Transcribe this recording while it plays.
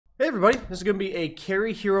Hey everybody, this is going to be a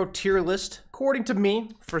carry hero tier list, according to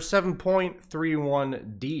me, for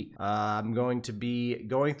 7.31D. I'm going to be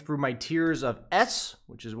going through my tiers of S,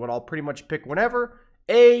 which is what I'll pretty much pick whenever.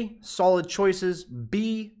 A, solid choices.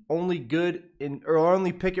 B, only good or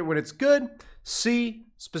only pick it when it's good. C,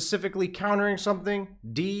 specifically countering something.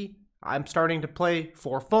 D, I'm starting to play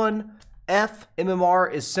for fun. F,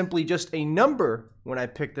 MMR is simply just a number when I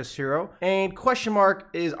pick this hero. And question mark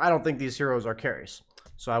is I don't think these heroes are carries,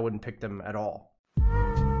 so I wouldn't pick them at all.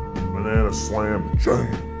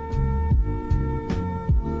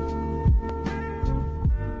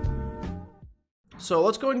 BananaSlamJamma. So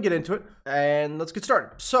let's go ahead and get into it, and let's get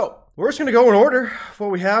started. So we're just gonna go in order of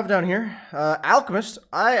what we have down here. Alchemist,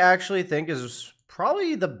 I actually think is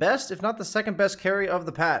probably the best, if not the second best carry of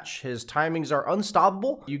the patch. His timings are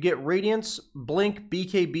unstoppable. You get Radiance, Blink,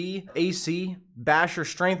 BKB, AC, Bash, or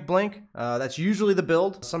Strength Blink. That's usually the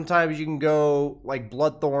build. Sometimes you can go like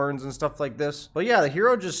Bloodthorns and stuff like this. But yeah, the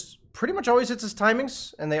hero just pretty much always hits his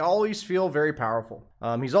timings, and they always feel very powerful.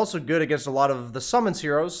 He's also good against a lot of the summons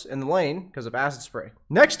heroes in the lane because of Acid Spray.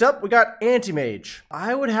 Next up, we got Anti-Mage.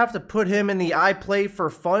 I would have to put him in the I play for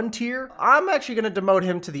fun tier. I'm actually going to demote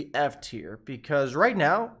him to the F tier because right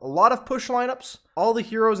now, a lot of push lineups, all the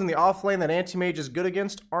heroes in the off lane that Anti-Mage is good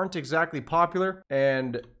against aren't exactly popular,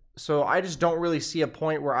 and so I just don't really see a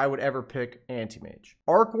point where I would ever pick Anti-Mage.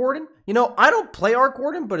 Arc Warden, you know, I don't play Arc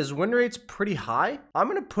Warden, but his win rate's pretty high. I'm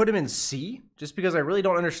going to put him in C, just because I really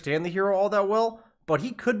don't understand the hero all that well, but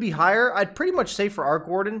he could be higher. I'd pretty much say for Arc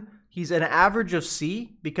Warden, he's an average of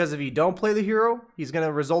C, because if you don't play the hero, he's going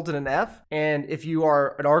to result in an F. And if you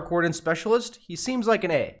are an Arc Warden specialist, he seems like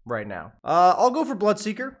an A right now. I'll go for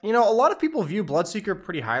Bloodseeker. You know, a lot of people view Bloodseeker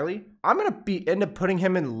pretty highly. I'm going to end up putting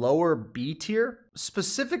him in lower B tier.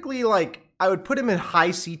 Specifically, like, I would put him in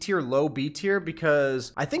high C tier, low B tier,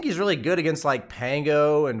 because I think he's really good against like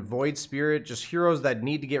Pango and Void Spirit, just heroes that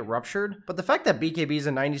need to get ruptured. But the fact that BKB is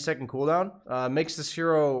a 90-second cooldown makes this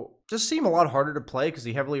hero just seem a lot harder to play because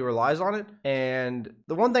he heavily relies on it. And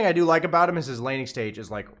the one thing I do like about him is his laning stage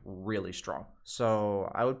is like really strong.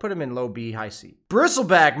 So I would put him in low B, high C.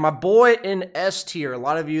 Bristleback, my boy, in S tier. A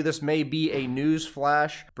lot of you, this may be a news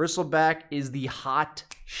flash. Bristleback is the hot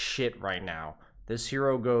shit right now. This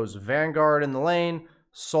hero goes Vanguard in the lane,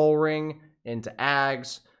 Soul Ring into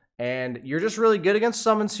Ags, and you're just really good against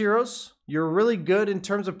summons heroes. You're really good in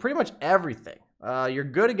terms of pretty much everything. You're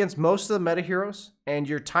good against most of the meta heroes, and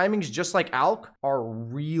your timings, just like Alk, are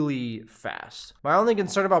really fast. My only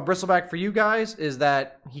concern about Bristleback for you guys is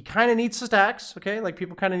that he kind of needs stacks, okay? Like,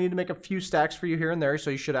 people kind of need to make a few stacks for you here and there, so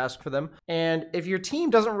you should ask for them. And if your team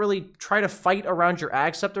doesn't really try to fight around your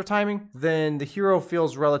Ag Scepter timing, then the hero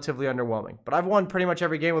feels relatively underwhelming. But I've won pretty much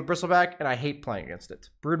every game with Bristleback, and I hate playing against it.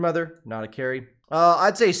 Broodmother, not a carry.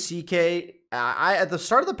 I'd say CK. At the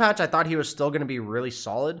start of the patch, I thought he was still going to be really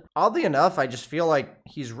solid. Oddly enough, I just feel like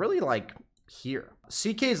he's really like here.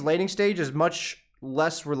 CK's laning stage is much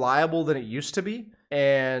less reliable than it used to be,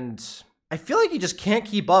 and I feel like he just can't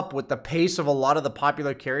keep up with the pace of a lot of the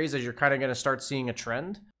popular carries as you're kind of going to start seeing a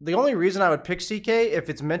trend. The only reason I would pick CK if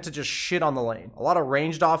it's meant to just shit on the lane. A lot of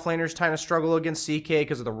ranged offlaners kind of struggle against CK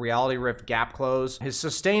because of the Reality Rift gap close. His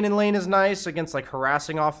sustain in lane is nice against like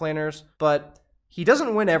harassing offlaners, but he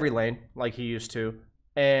doesn't win every lane like he used to,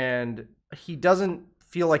 and he doesn't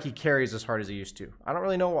feel like he carries as hard as he used to. I don't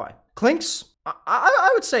really know why. Clinks,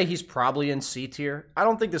 I would say he's probably in C tier. I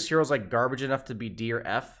don't think this hero's like garbage enough to be D or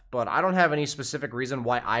F, but I don't have any specific reason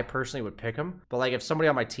why I personally would pick him. But like if somebody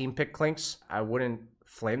on my team picked Clinks, I wouldn't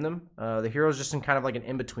flame them. The hero's just in kind of like an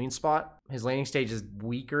in-between spot. His laning stage is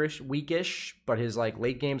weakish, but his like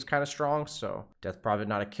late game's kind of strong. So Death Prophet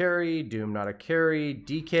not a carry, Doom not a carry,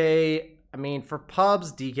 DK, I mean, for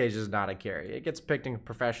pubs, DK is just not a carry. It gets picked in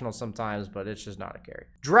professional sometimes, but it's just not a carry.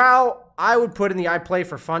 Drow, I would put in the I play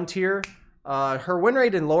for fun tier. Her win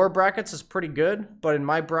rate in lower brackets is pretty good, but in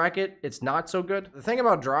my bracket, it's not so good. The thing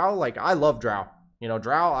about Drow, like, I love Drow. You know,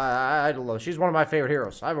 Drow, I love, she's one of my favorite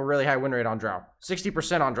heroes. I have a really high win rate on Drow.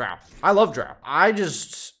 60% on Drow. I love Drow. I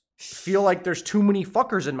just feel like there's too many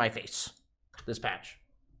fuckers in my face this patch.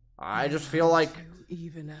 I just feel like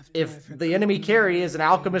if the enemy carry is an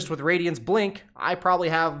Alchemist with Radiance Blink, I probably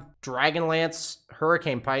have Dragonlance,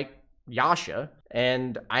 Hurricane Pike, Yasha,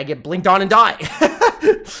 and I get blinked on and die.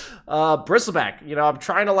 Bristleback, you know, I'm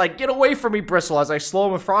trying to like get away from me, Bristle, as I slow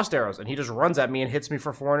him with Frost Arrows, and he just runs at me and hits me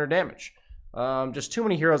for 400 damage. Just too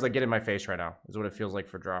many heroes that get in my face right now is what it feels like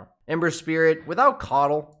for Drow. Ember Spirit, without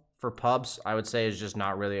Coddle for pubs, I would say is just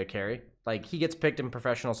not really a carry. Like, he gets picked in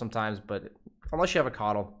professional sometimes, but unless you have a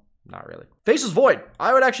Coddle, not really. Faceless Void,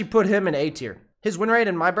 I would actually put him in A tier. His win rate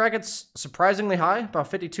in my bracket's surprisingly high,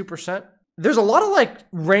 about 52%. There's a lot of like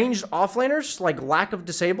ranged offlaners, like lack of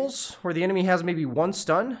disables, where the enemy has maybe one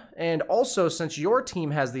stun. And also, since your team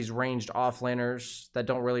has these ranged offlaners that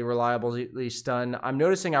don't really reliably stun, I'm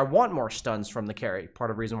noticing I want more stuns from the carry. Part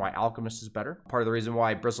of the reason why Alchemist is better. Part of the reason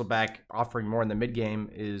why Bristleback offering more in the mid game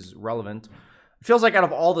is relevant. It feels like out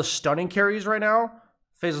of all the stunning carries right now,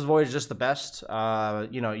 Faceless Void is just the best.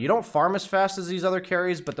 You know, you don't farm as fast as these other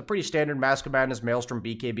carries, but the pretty standard Mask of Madness, Maelstrom,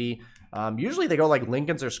 BKB. Usually they go like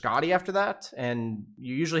Lincolns or Scotty after that, and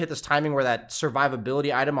you usually hit this timing where that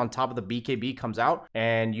survivability item on top of the BKB comes out,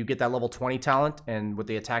 and you get that level 20 talent, and with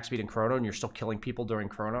the attack speed in Chrono, and you're still killing people during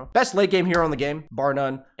Chrono. Best late game hero in the game, bar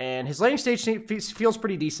none, and his laning stage feels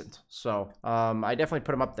pretty decent, so I definitely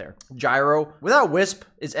put him up there. Gyro, without Wisp,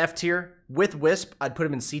 is F tier. With Wisp, I'd put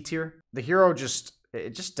him in C tier. The hero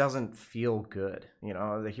it just doesn't feel good. You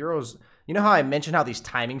know, the heroes, you know how I mentioned how these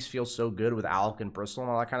timings feel so good with Alk and Bristle and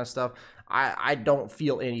all that kind of stuff? I don't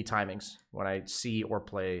feel any timings when I see or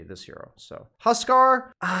play this hero. So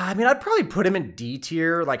Huskar, I mean, I'd probably put him in D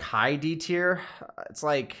tier, like high D tier. It's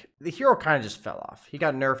like the hero kind of just fell off. He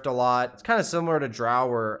got nerfed a lot. It's kind of similar to Drow,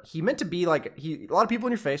 where he meant to be like, a lot of people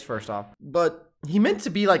in your face first off, but he meant to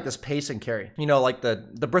be like this pace and carry, you know, like the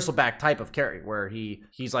Bristleback type of carry, where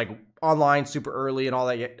he's like online super early and all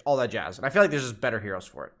that jazz. And I feel like there's just better heroes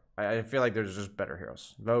for it. I feel like there's just better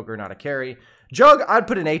heroes. Voker, not a carry. Jug, I'd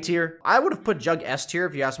put in A tier. I would have put Jug S tier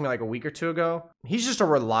if you asked me like a week or two ago. He's just a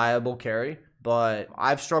reliable carry, but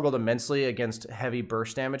I've struggled immensely against heavy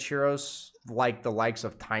burst damage heroes like the likes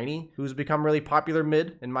of Tiny, who's become really popular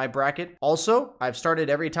mid in my bracket. Also, I've started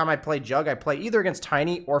every time I play Jug, I play either against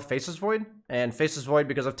Tiny or Faceless Void. And Faceless Void,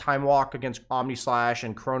 because of Time Walk against Omni Slash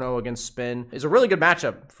and Chrono against Spin, is a really good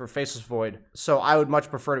matchup for Faceless Void. So I would much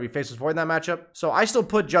prefer to be Faceless Void in that matchup. So I still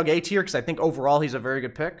put Jug A tier because I think overall he's a very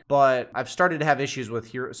good pick. But I've started to have issues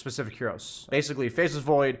with specific heroes. Basically, Faceless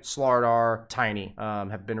Void, Slardar, Tiny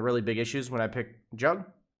have been really big issues when I pick Jug.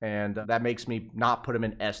 And that makes me not put him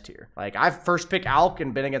in S tier. Like, I've first picked Alk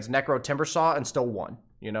and been against Necro Timbersaw and still won,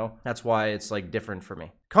 you know? That's why it's, like, different for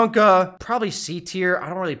me. Kunkka, probably C tier. I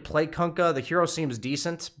don't really play Kunkka. The hero seems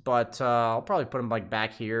decent, but I'll probably put him, like,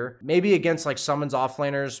 back here. Maybe against, like, summons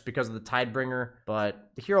offlaners because of the Tidebringer, but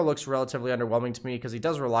the hero looks relatively underwhelming to me because he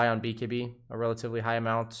does rely on BKB a relatively high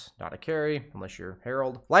amount. Not a carry, unless you're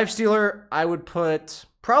Herald. Lifestealer, I would put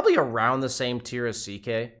probably around the same tier as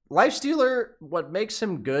CK. Lifestealer, what makes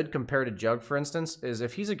him good compared to Jug, for instance, is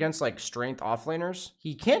if he's against like strength offlaners,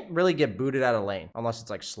 he can't really get booted out of lane unless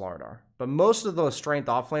it's like Slardar. But most of those strength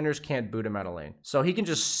offlaners can't boot him out of lane. So he can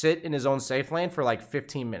just sit in his own safe lane for like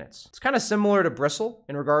 15 minutes. It's kind of similar to Bristle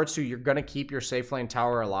in regards to you're going to keep your safe lane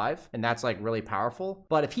tower alive, and that's like really powerful.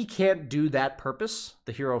 But if he can't do that purpose,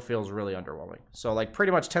 the hero feels really underwhelming. So like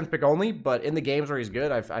pretty much 10th pick only, but in the games where he's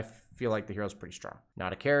good, I feel like the hero's pretty strong.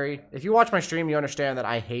 Not a carry. If you watch my stream, you understand that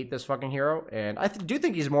I hate this fucking hero, and I do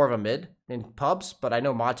think he's more of a mid in pubs, but I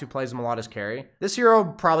know Matu plays him a lot as carry. This hero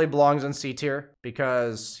probably belongs in C tier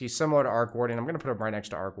because he's similar to Arc Warden. I'm going to put him right next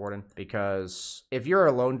to Arc Warden because if you're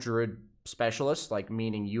a Lone Druid specialist, like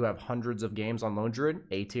meaning you have hundreds of games on Lone Druid,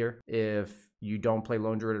 A tier. If you don't play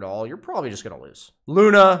Lone Druid at all, you're probably just going to lose.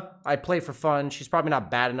 Luna, I play for fun. She's probably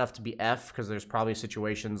not bad enough to be F because there's probably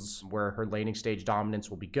situations where her laning stage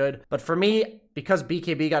dominance will be good. But for me, because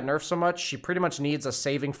BKB got nerfed so much, she pretty much needs a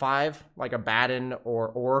saving 5, like a Baden or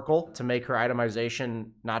Oracle, to make her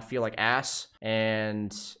itemization not feel like ass.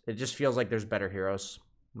 And it just feels like there's better heroes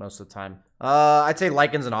most of the time. I'd say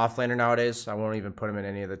Lycan's an offlaner nowadays. I won't even put him in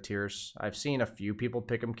any of the tiers. I've seen a few people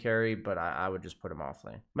pick him carry, but I would just put him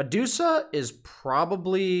offlane. Medusa is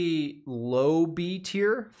probably low B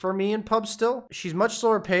tier for me in pub still. She's much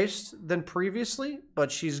slower paced than previously,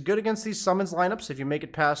 but she's good against these summons lineups if you make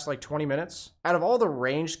it past like 20 minutes. Out of all the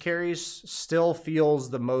ranged carries, still feels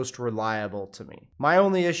the most reliable to me. My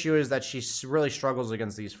only issue is that she really struggles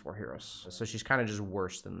against these 4 heroes, so she's kind of just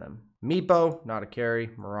worse than them. Meepo, not a carry.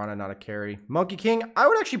 Mirana, not a carry. Monkey King, I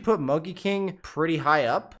would actually put Monkey King pretty high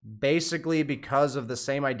up, basically because of the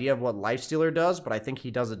same idea of what Lifestealer does, but I think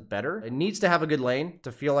he does it better. It needs to have a good lane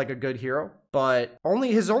to feel like a good hero, but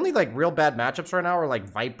his only like real bad matchups right now are like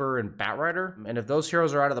Viper and Batrider, and if those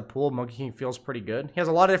heroes are out of the pool, Monkey King feels pretty good. He has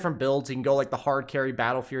a lot of different builds. He can go like the hard carry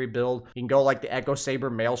Battle Fury build. He can go like the Echo Saber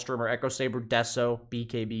Maelstrom or Echo Saber Deso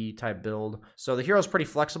BKB type build. So the hero's pretty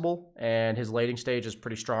flexible, and his laning stage is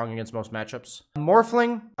pretty strong against most matchups.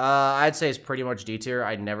 Morphling, I'd say is pretty much D tier.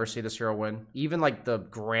 I'd never see this hero win. Even like the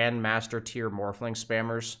Grandmaster tier Morphling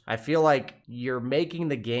spammers, I feel like you're making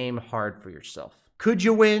the game hard for yourself. Could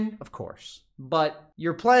you win? Of course. But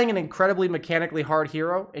you're playing an incredibly mechanically hard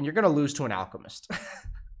hero, and you're going to lose to an Alchemist.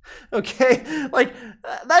 Okay, like,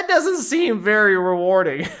 that doesn't seem very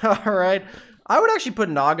rewarding, all right? I would actually put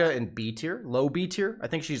Naga in B tier, low B tier. I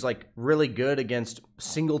think she's like really good against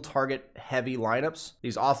single target heavy lineups.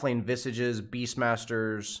 These offlane Visages,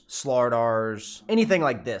 Beastmasters, Slardars, anything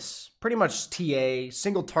like this. Pretty much TA,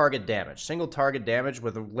 single target damage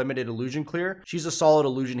with a limited illusion clear. She's a solid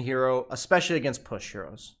illusion hero, especially against push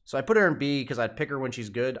heroes. So I put her in B because I'd pick her when she's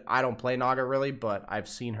good. I don't play Naga really, but I've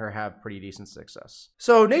seen her have pretty decent success.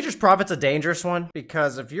 So Nature's Prophet's a dangerous one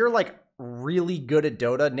because if you're like really good at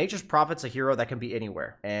Dota, Nature's Prophet's a hero that can be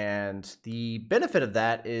anywhere. And the benefit of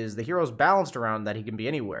that is the hero's balanced around that he can be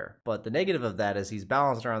anywhere. But the negative of that is he's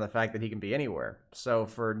balanced around the fact that he can be anywhere. So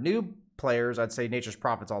for new players, I'd say Nature's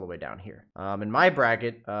Prophet's all the way down here. In my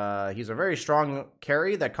bracket, he's a very strong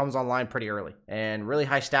carry that comes online pretty early and really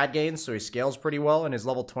high stat gains, so he scales pretty well, and his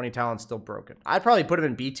level 20 talent's still broken. I'd probably put him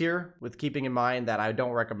in B tier with keeping in mind that I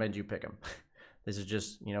don't recommend you pick him. This is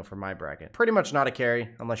just, you know, for my bracket. Pretty much not a carry,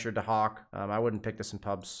 unless you're Dahawk. I wouldn't pick this in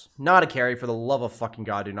pubs. Not a carry. For the love of fucking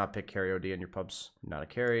God, do not pick carry OD in your pubs. Not a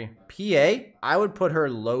carry. PA, I would put her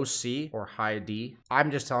low C or high D. I'm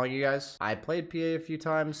just telling you guys, I played PA a few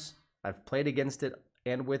times. I've played against it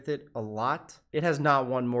and with it a lot. It has not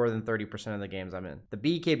won more than 30% of the games I'm in. The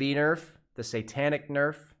BKB nerf, the satanic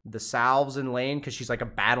nerf, the salves in lane because she's like a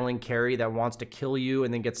battling carry that wants to kill you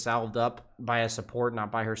and then gets salved up by a support,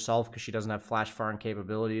 not by herself because she doesn't have flash firing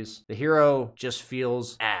capabilities. The hero just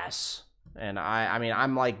feels ass. And I mean,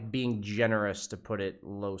 I'm like being generous to put it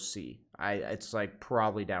low C. It's like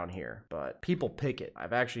probably down here, but people pick it.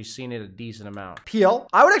 I've actually seen it a decent amount. PL,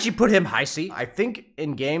 I would actually put him high C. I think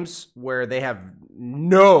in games where they have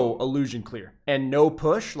no illusion clear and no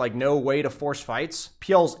push, like no way to force fights,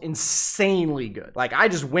 PL's insanely good. Like I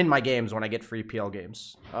just win my games when I get free PL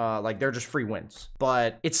games. Like they're just free wins,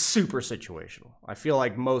 but it's super situational. I feel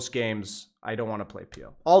like most games I don't want to play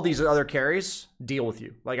PL. All these other carries deal with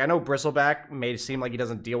you. Like I know Bristleback may seem like he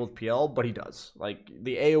doesn't deal with PL, but he does. Like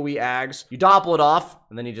the AoE Ags, you doppel it off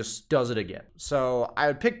and then he just does it again. So I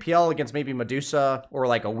would pick PL against maybe Medusa or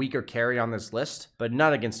like a weaker carry on this list, but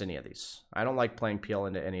not against any of these. I don't like playing PL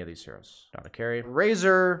into any of these heroes. Not a carry.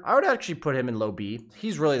 Razor, I would actually put him in low B.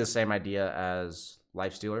 He's really the same idea as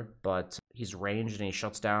Lifestealer, but he's ranged and he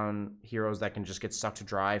shuts down heroes that can just get sucked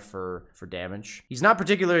dry for damage. He's not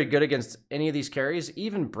particularly good against any of these carries.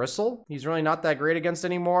 Even Bristle, he's really not that great against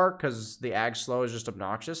anymore because the Ag slow is just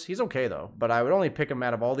obnoxious. He's okay though, but I would only pick him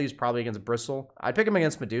out of all these probably against Bristle. I'd pick him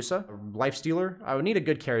against Medusa, Lifestealer. I would need a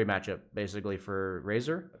good carry matchup basically for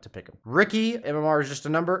Razor to pick him. Ricky, MMR is just a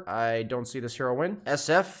number. I don't see this hero win.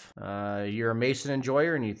 SF, you're a Mason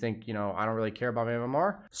enjoyer and you think, you know, I don't really care about my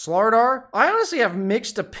MMR. Slardar, I honestly have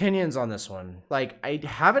mixed opinions on this one. Like, I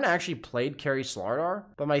haven't actually played carry Slardar,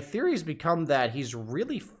 but my theory's become that he's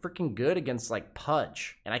really freaking good against, like,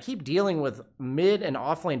 Pudge. And I keep dealing with mid and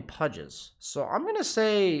offlane Pudges. So I'm gonna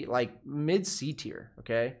say, like, mid C tier,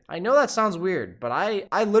 okay? I know that sounds weird, but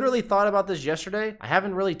I literally thought about this yesterday. I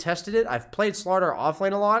haven't really tested it. I've played Slardar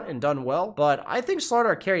offlane a lot and done well, but I think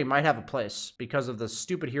Slardar carry might have a place because of the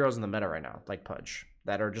stupid heroes in the meta right now, like Pudge,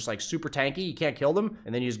 that are just like super tanky. You can't kill them,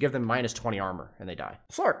 and then you just give them minus 20 armor and they die.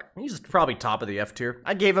 Slark, he's probably top of the F tier.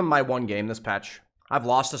 I gave him my one game this patch. I've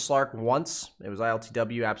lost to Slark once. It was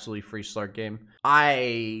ILTW, absolutely free Slark game.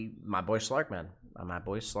 My boy Slark, man. My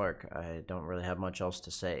boy Slark. I don't really have much else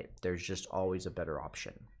to say. There's just always a better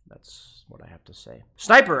option. That's what I have to say.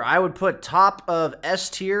 Sniper, I would put top of S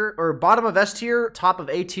tier, or bottom of S tier, top of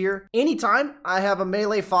A tier. Anytime I have a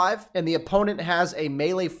melee 5 and the opponent has a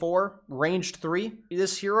melee 4, ranged 3,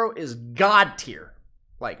 this hero is God tier.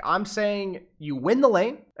 Like, I'm saying you win the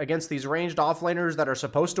lane against these ranged offlaners that are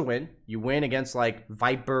supposed to win. You win against, like,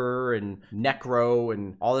 Viper and Necro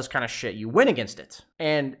and all this kind of shit. You win against it.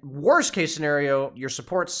 And worst case scenario, your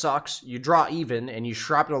support sucks, you draw even, and you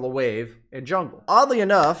shrapnel the wave in jungle. Oddly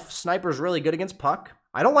enough, Sniper's really good against Puck.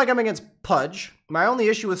 I don't like him against Pudge. My only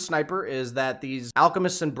issue with Sniper is that these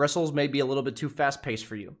Alchemists and Bristles may be a little bit too fast-paced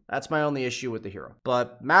for you. That's my only issue with the hero.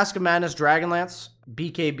 But Mask of Madness, Dragonlance,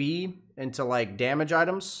 BKB into like damage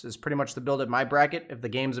items is pretty much the build at my bracket. If the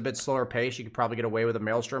game's a bit slower pace, you could probably get away with a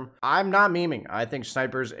Maelstrom. I'm not memeing. I think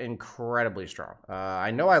Sniper's incredibly strong.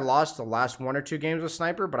 I know I lost the last 1 or 2 games with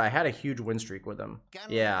Sniper, but I had a huge win streak with him.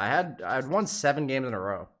 Yeah, I had won 7 games in a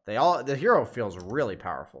row. The hero feels really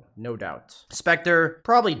powerful, no doubt. Spectre,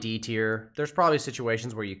 probably D tier. There's probably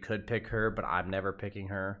situations where you could pick her, but I'm never picking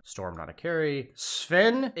her. Storm, not a carry.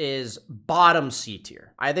 Sven is bottom C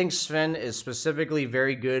tier. I think Sven is specifically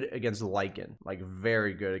very good against Lycan, like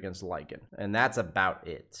very good against Lycan, and that's about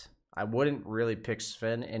it. I wouldn't really pick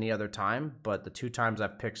Sven any other time, but the 2 times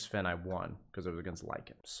I've picked Sven, I won because it was against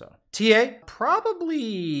Lycan. So TA,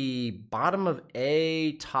 probably bottom of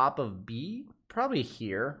A, top of B. Probably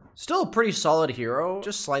here. Still a pretty solid hero,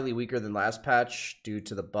 just slightly weaker than last patch due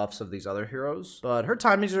to the buffs of these other heroes. But her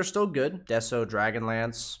timings are still good. Deso,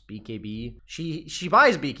 Dragonlance, BKB. She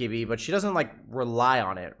buys BKB, but she doesn't like rely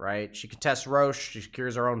on it, right? She contests Roche, she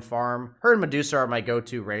secures her own farm. Her and Medusa are my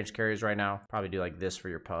go-to range carries right now. Probably do like this for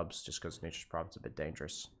your pubs, just because Nature's Prophet's a bit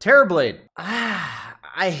dangerous. Terrorblade.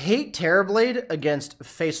 I hate Terrorblade against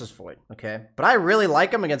Faceless Void, okay? But I really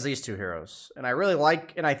like him against these 2 heroes. And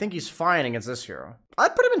I think he's fine against this hero.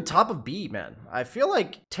 I'd put him in top of B, man. I feel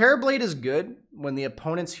like Terrorblade is good when the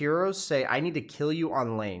opponent's heroes say, I need to kill you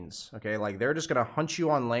on lanes, okay? Like, they're just gonna hunt you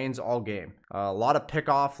on lanes all game. A lot of pick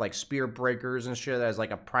off, like Spirit Breakers and shit as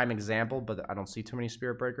like a prime example, but I don't see too many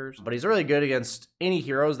Spirit Breakers. But he's really good against any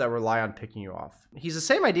heroes that rely on picking you off. He's the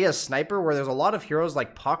same idea as Sniper, where there's a lot of heroes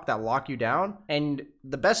like Puck that lock you down, and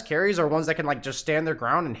the best carries are ones that can like just stand their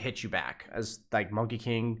ground and hit you back, as like Monkey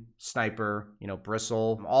King, Sniper, you know,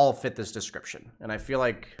 Bristle, all fit this description. And I feel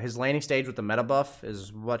like his laning stage with the meta buff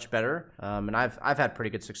is much better. And I've had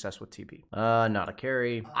pretty good success with TP. Not a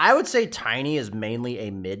carry. I would say Tiny is mainly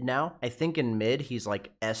a mid now. I think in mid, he's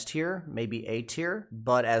like S tier, maybe A tier.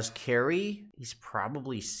 But as carry, he's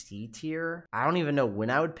probably C tier. I don't even know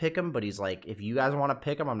when I would pick him, but he's like, if you guys want to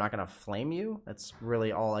pick him, I'm not going to flame you. That's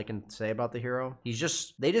really all I can say about the hero. They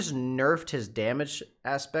just nerfed his damage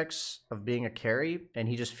aspects of being a carry, and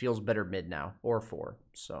he just feels better mid now, or 4.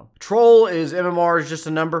 So Troll is MMR is just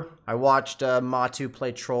a number. I watched Matu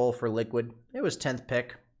play Troll for Liquid. It was 10th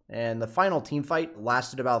pick. And the final team fight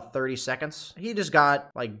lasted about 30 seconds. He just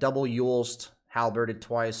got like double Yulesed, halberted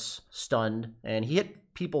twice, stunned, and he hit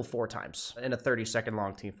people 4 times in a 30-second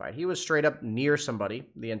long team fight. He was straight up near somebody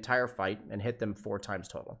the entire fight and hit them 4 times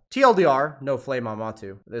total. TLDR, no flame on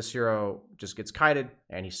Matu. This hero just gets kited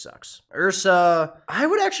and he sucks. Ursa, I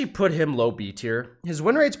would actually put him low B tier. His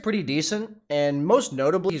win rate's pretty decent, and most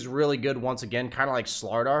notably, he's really good once again, kind of like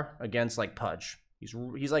Slardar against like Pudge.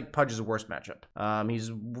 He's like Pudge's worst matchup.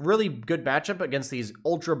 He's really good matchup against these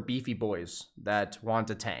ultra beefy boys that want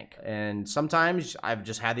to tank. And sometimes I've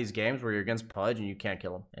just had these games where you're against Pudge and you can't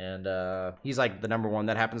kill him. And he's like the #1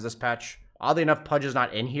 that happens this patch. Oddly enough, Pudge is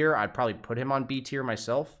not in here. I'd probably put him on B tier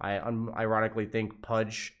myself. I ironically think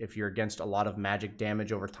Pudge, if you're against a lot of magic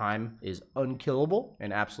damage over time, is unkillable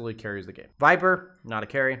and absolutely carries the game. Viper, not a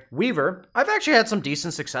carry. Weaver, I've actually had some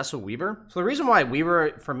decent success with Weaver. So the reason why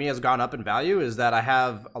Weaver for me has gone up in value is that I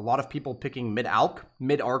have a lot of people picking mid-Alk,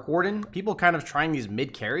 mid-Arc Warden, people kind of trying these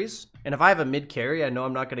mid-carries. And if I have a mid-carry, I know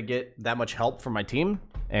I'm not going to get that much help from my team.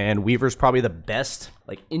 And Weaver's probably the best,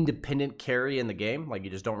 like, independent carry in the game. Like, you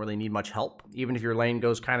just don't really need much help. Even if your lane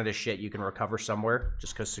goes kind of to shit, you can recover somewhere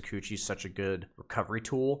just because Sakuchi's such a good recovery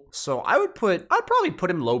tool. So I'd probably put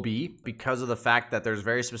him low B because of the fact that there's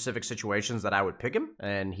very specific situations that I would pick him.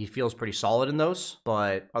 And he feels pretty solid in those,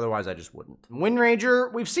 but otherwise I just wouldn't. Wind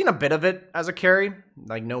Ranger, we've seen a bit of it as a carry,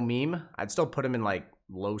 like no meme. I'd still put him in like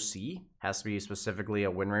low C. Has to be specifically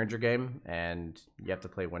a Wind Ranger game, and you have to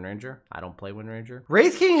play Wind Ranger. I don't play Wind Ranger.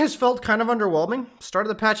 Wraith King has felt kind of underwhelming. Start of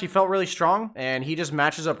the patch, he felt really strong, and he just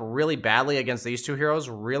matches up really badly against these 2 heroes,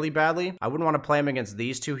 really badly. I wouldn't want to play him against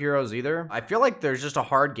these 2 heroes either. I feel like there's just a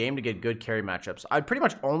hard game to get good carry matchups. I'd pretty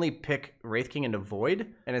much only pick Wraith King into Void,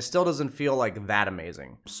 and it still doesn't feel like that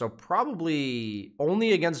amazing. So probably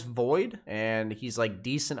only against Void, and he's like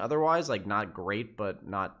decent otherwise, like not great, but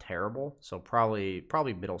not terrible. So probably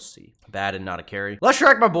middle C. Bad and not a carry.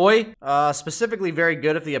 Leshrac, my boy, specifically very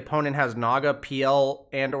good if the opponent has Naga, PL,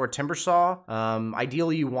 and or Timbersaw.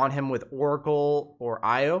 Ideally, you want him with Oracle or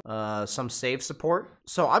Io, some save support.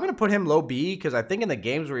 So I'm going to put him low B because I think in the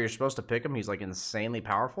games where you're supposed to pick him, he's like insanely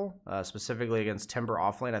powerful. Specifically against Timber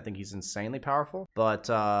offlane, I think he's insanely powerful. But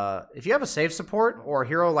if you have a save support or a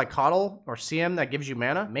hero like Coddle or CM that gives you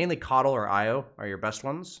mana, mainly Coddle or Io are your best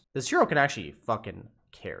ones. This hero can actually fucking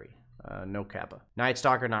carry. No Kappa. Night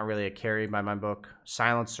Stalker, not really a carry by my book.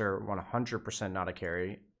 Silencer, 100% not a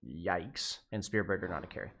carry. Yikes. And Spearbreaker, not a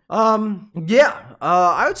carry.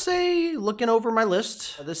 I would say, looking over my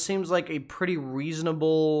list, this seems like a pretty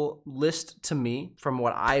reasonable list to me from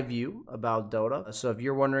what I view about Dota. So if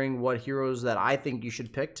you're wondering what heroes that I think you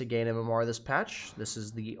should pick to gain MMR this patch, this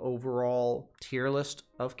is the overall tier list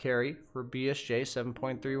of carry for BSJ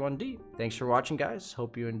 7.31D. Thanks for watching, guys.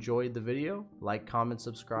 Hope you enjoyed the video. Like, comment,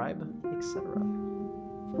 subscribe, etc.